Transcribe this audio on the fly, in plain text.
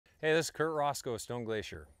Hey, this is Kurt Roscoe of Stone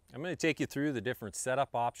Glacier. I'm going to take you through the different setup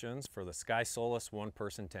options for the Sky Solus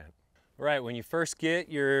one-person tent. All right, when you first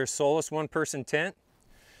get your Solus one-person tent,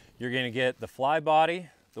 you're going to get the fly body,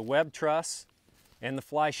 the web truss, and the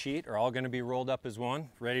fly sheet are all going to be rolled up as one,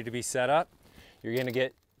 ready to be set up. You're going to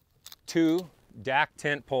get 2 DAC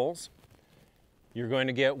tent poles. You're going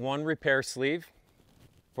to get 1 repair sleeve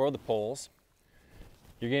for the poles.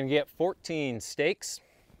 You're going to get 14 stakes,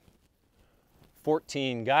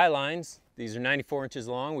 14 guy lines. These are 94 inches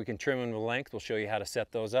long. We can trim them to length. We'll show you how to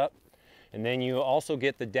set those up. And then you also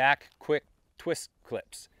get the DAC quick twist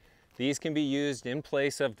clips. These can be used in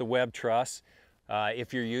place of the web truss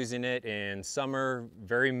if you're using it in summer,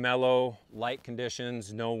 very mellow, light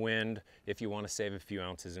conditions, no wind, if you want to save a few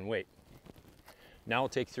ounces in weight. Now we'll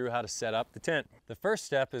take you through how to set up the tent. The first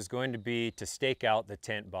step is going to be to stake out the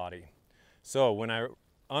tent body. So when I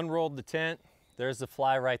unrolled the tent, there's the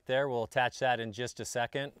fly right there. We'll attach that in just a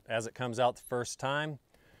second as it comes out the first time.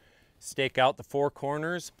 Stake out the 4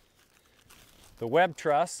 corners. The web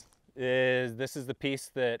truss this is the piece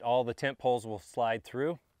that all the tent poles will slide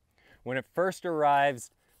through. When it first arrives,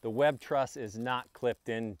 the web truss is not clipped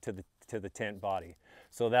into the tent body.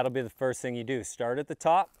 So that'll be the first thing you do. Start at the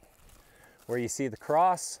top where you see the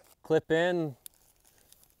cross, clip in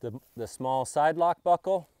the small side lock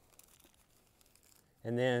buckle,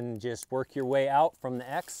 and then just work your way out from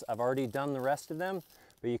the X. I've already done the rest of them,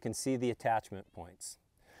 but you can see the attachment points.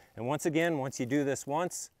 And once again, once you do this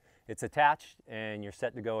once, it's attached and you're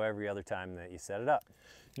set to go every other time that you set it up.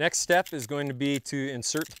 Next step is going to be to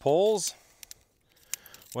insert the poles.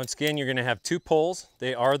 Once again, you're going to have 2 poles.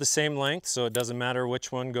 They are the same length, so it doesn't matter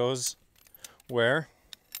which one goes where.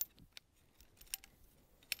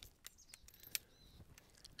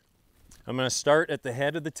 I'm going to start at the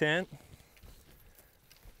head of the tent.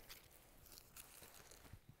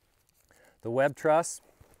 The web truss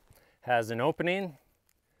has an opening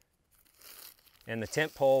and the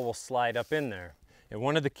tent pole will slide up in there. And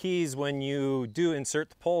one of the keys when you do insert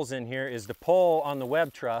the poles in here is to pull on the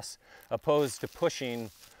web truss opposed to pushing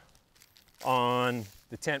on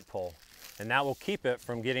the tent pole. And that will keep it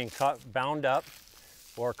from getting bound up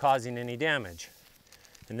or causing any damage.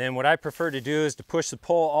 And then what I prefer to do is to push the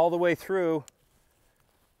pole all the way through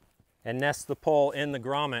and nest the pole in the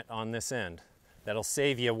grommet on this end. That'll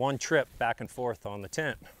save you 1 trip back and forth on the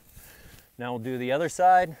tent. Now we'll do the other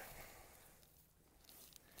side.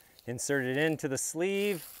 Insert it into the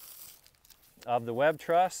sleeve of the web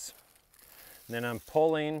truss. And then I'm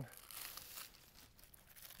pulling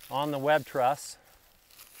on the web truss.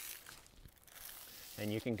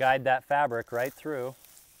 And you can guide that fabric right through.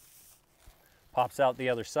 Pops out the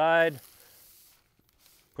other side.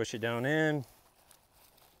 Push it down in.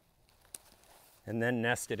 And then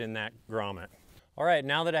nest it in that grommet. All right,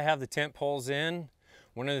 now that I have the tent poles in,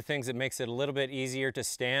 one of the things that makes it a little bit easier to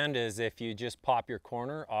stand is if you just pop your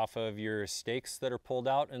corner off of your stakes that are pulled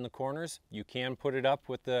out in the corners. You can put it up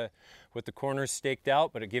with the corners staked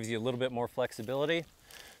out, but it gives you a little bit more flexibility.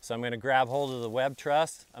 So I'm going to grab hold of the web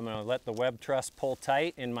truss. I'm going to let the web truss pull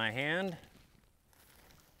tight in my hand.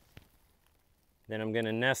 Then I'm going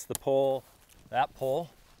to nest the pole, that pole,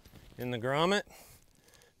 in the grommet.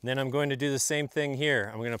 Then I'm going to do the same thing here.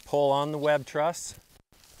 I'm going to pull on the web truss.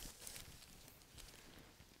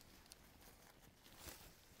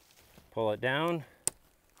 Pull it down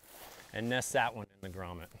and nest that one in the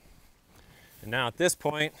grommet. And now at this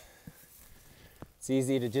point, it's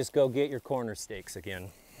easy to just go get your corner stakes again.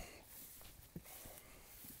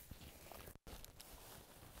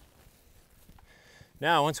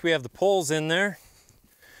 Now, once we have the poles in there,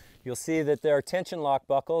 you'll see that there are tension lock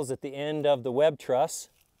buckles at the end of the web truss.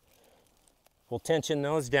 We'll tension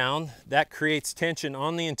those down. That creates tension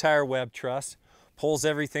on the entire web truss, pulls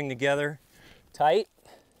everything together tight,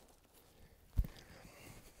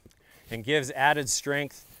 and gives added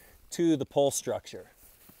strength to the pole structure.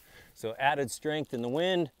 So added strength in the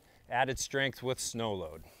wind, added strength with snow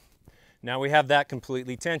load. Now we have that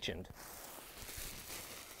completely tensioned.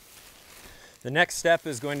 The next step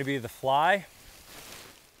is going to be the fly.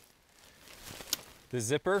 The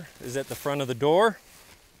zipper is at the front of the door.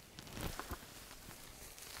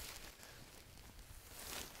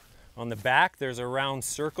 On the back, there's a round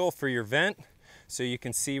circle for your vent, so you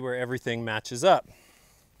can see where everything matches up.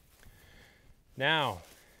 Now,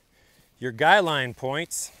 your guy line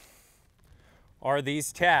points are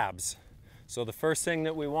these tabs. So the first thing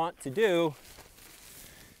that we want to do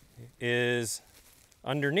is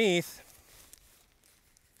underneath,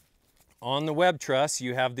 on the web truss,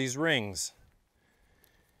 you have these rings.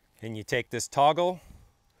 And you take this toggle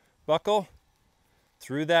buckle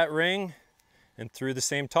through that ring and through the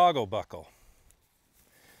same toggle buckle.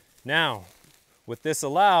 Now, what this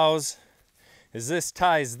allows is this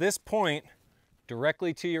ties this point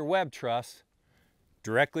directly to your web truss,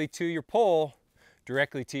 directly to your pole,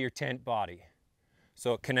 directly to your tent body.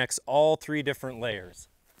 So it connects all 3 different layers.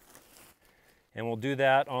 And we'll do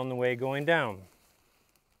that on the way going down.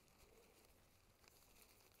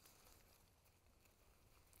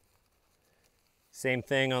 Same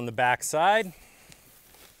thing on the back side.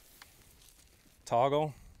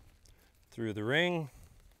 Toggle through the ring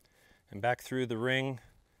and back through the ring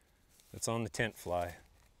that's on the tent fly.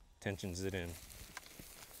 Tensions it in.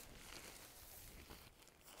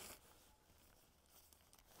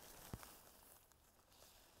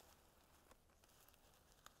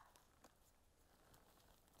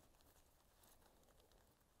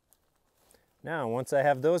 Now, once I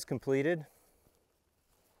have those completed,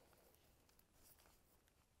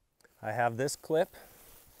 I have this clip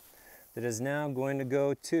that is now going to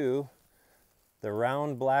go to the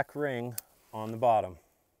round black ring on the bottom.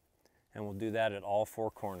 And we'll do that at all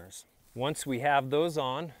 4 corners. Once we have those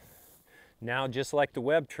on, now just like the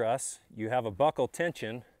web truss, you have a buckle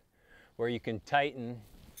tension where you can tighten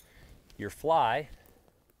your fly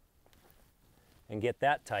and get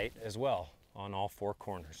that tight as well on all 4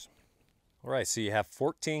 corners. All right, so you have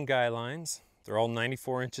 14 guy lines. They're all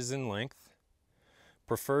 94 inches in length.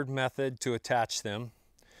 Preferred method to attach them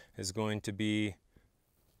is going to be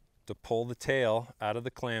to pull the tail out of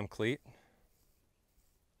the clam cleat,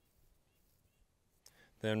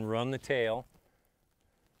 then run the tail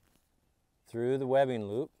through the webbing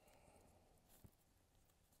loop,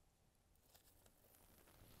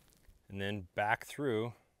 and then back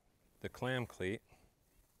through the clam cleat.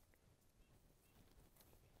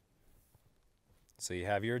 So you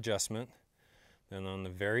have your adjustment. Then on the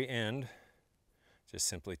very end, just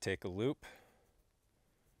simply take a loop,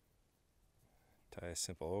 tie a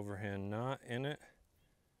simple overhand knot in it,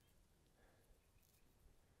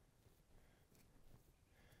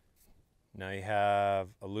 now you have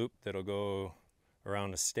a loop that'll go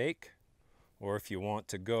around a stake, or if you want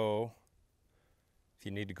to go, if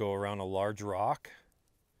you need to go around a large rock,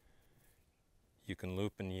 you can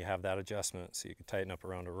loop and you have that adjustment, so you can tighten up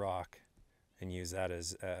around a rock and use that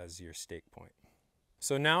as your stake point.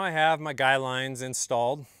 So now I have my guy lines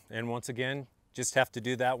installed, and once again, just have to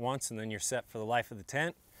do that once and then you're set for the life of the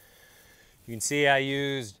tent. You can see I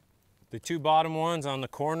used the 2 bottom ones on the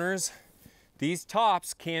corners. These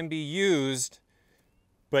tops can be used,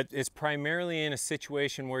 but it's primarily in a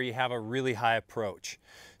situation where you have a really high approach.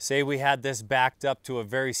 Say we had this backed up to a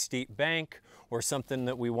very steep bank or something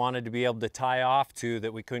that we wanted to be able to tie off to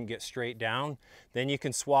that we couldn't get straight down, then you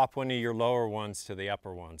can swap one of your lower ones to the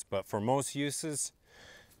upper ones. But for most uses,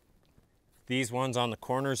 these ones on the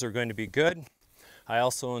corners are going to be good. I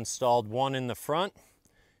also installed one in the front.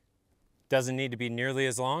 Doesn't need to be nearly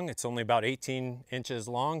as long. It's only about 18 inches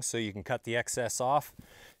long, so you can cut the excess off.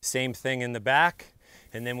 Same thing in the back.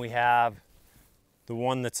 And then we have the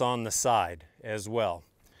one that's on the side as well.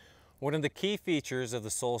 One of the key features of the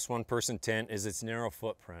Solus one-person tent is its narrow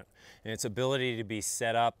footprint and its ability to be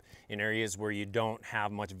set up in areas where you don't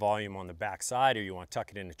have much volume on the back side, or you want to tuck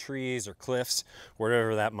it into trees or cliffs,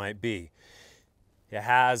 wherever that might be. It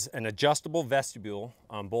has an adjustable vestibule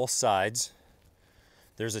on both sides.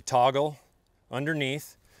 There's a toggle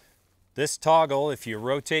underneath. This toggle, if you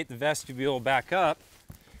rotate the vestibule back up,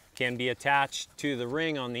 can be attached to the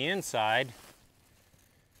ring on the inside,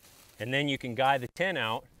 and then you can guide the tent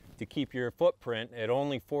out to keep your footprint at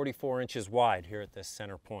only 44 inches wide here at this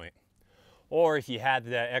center point. Or if you had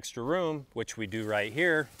that extra room, which we do right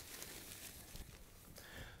here,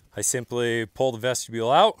 I simply pull the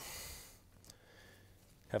vestibule out,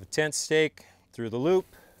 have a tent stake through the loop,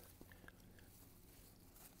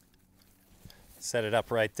 set it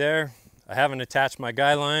up right there. I haven't attached my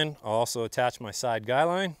guy line. I'll also attach my side guy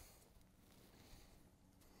line.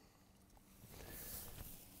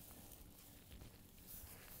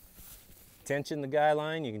 Tension the guy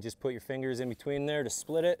line. You can just put your fingers in between there to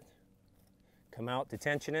split it, come out to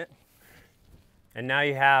tension it. And now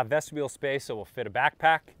you have vestibule space, so we'll fit a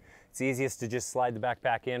backpack. It's easiest to just slide the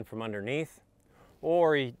backpack in from underneath,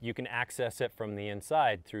 or you can access it from the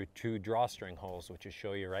inside through 2 drawstring holes, which I'll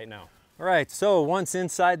show you right now. All right, so once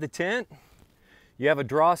inside the tent, you have a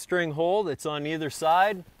drawstring hole that's on either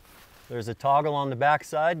side. There's a toggle on the back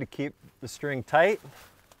side to keep the string tight.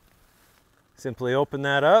 Simply open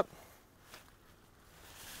that up.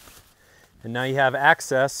 And now you have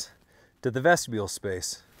access to the vestibule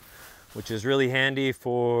space, which is really handy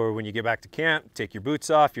for when you get back to camp, take your boots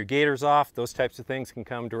off, your gaiters off. Those types of things can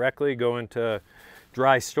come directly, go into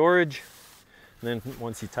dry storage. And then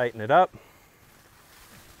once you tighten it up,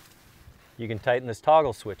 you can tighten this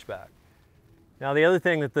toggle switch back. Now the other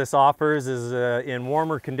thing that this offers is in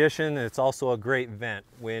warmer condition, it's also a great vent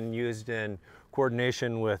when used in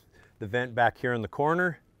coordination with the vent back here in the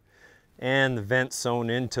corner and the vent sewn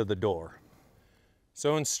into the door.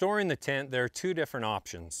 So in storing the tent, there are two different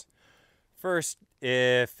options. First,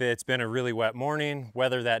 if it's been a really wet morning,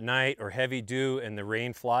 weather that night, or heavy dew and the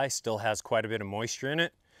rain fly still has quite a bit of moisture in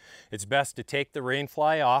it, it's best to take the rain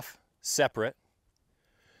fly off separate.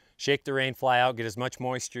 Shake the rain fly out, get as much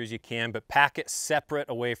moisture as you can, but pack it separate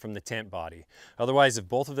away from the tent body. Otherwise, if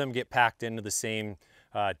both of them get packed into the same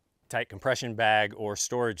tight compression bag or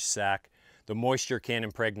storage sack, the moisture can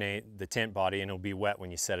impregnate the tent body and it'll be wet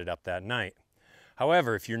when you set it up that night.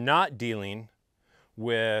 However, if you're not dealing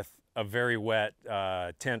with a very wet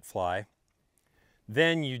tent fly,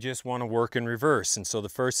 then you just want to work in reverse. And so the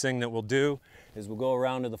first thing that we'll do is we'll go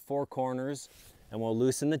around to the four corners and we'll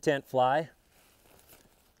loosen the tent fly.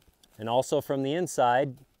 And also from the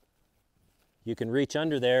inside, you can reach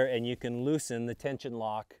under there and you can loosen the tension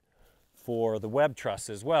lock for the web truss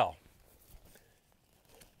as well.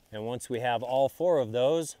 And once we have all four of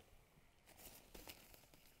those,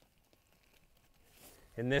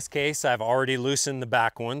 in this case, I've already loosened the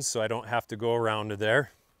back ones, so I don't have to go around to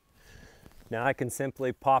there. Now I can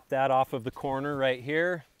simply pop that off of the corner right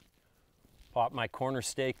here, pop my corner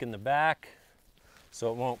stake in the back so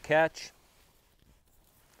it won't catch.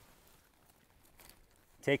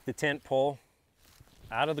 Take the tent pole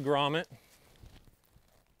out of the grommet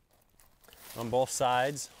on both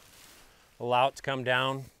sides, allow it to come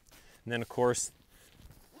down, and then of course,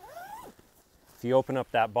 if you open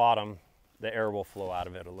up that bottom, the air will flow out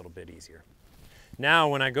of it a little bit easier. Now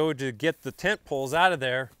when I go to get the tent poles out of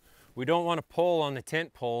there, we don't want to pull on the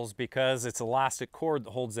tent poles because it's elastic cord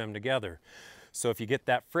that holds them together. So if you get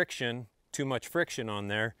that friction, too much friction on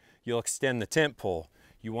there, you'll extend the tent pole.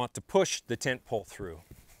 You want to push the tent pole through.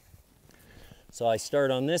 So I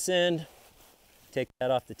start on this end, take that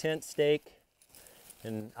off the tent stake,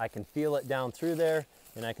 and I can feel it down through there,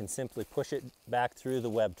 and I can simply push it back through the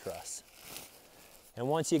web truss. And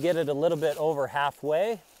once you get it a little bit over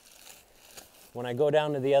halfway, when I go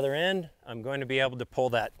down to the other end, I'm going to be able to pull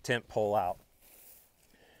that tent pole out.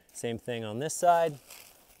 Same thing on this side.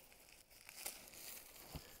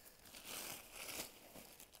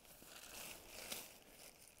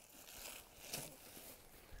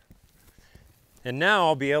 And now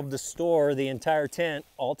I'll be able to store the entire tent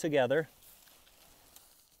all together.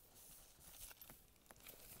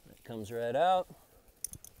 It comes right out.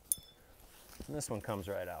 And this one comes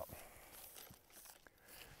right out.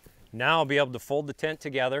 Now I'll be able to fold the tent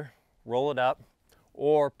together, roll it up,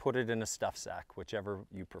 or put it in a stuff sack, whichever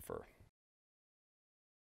you prefer.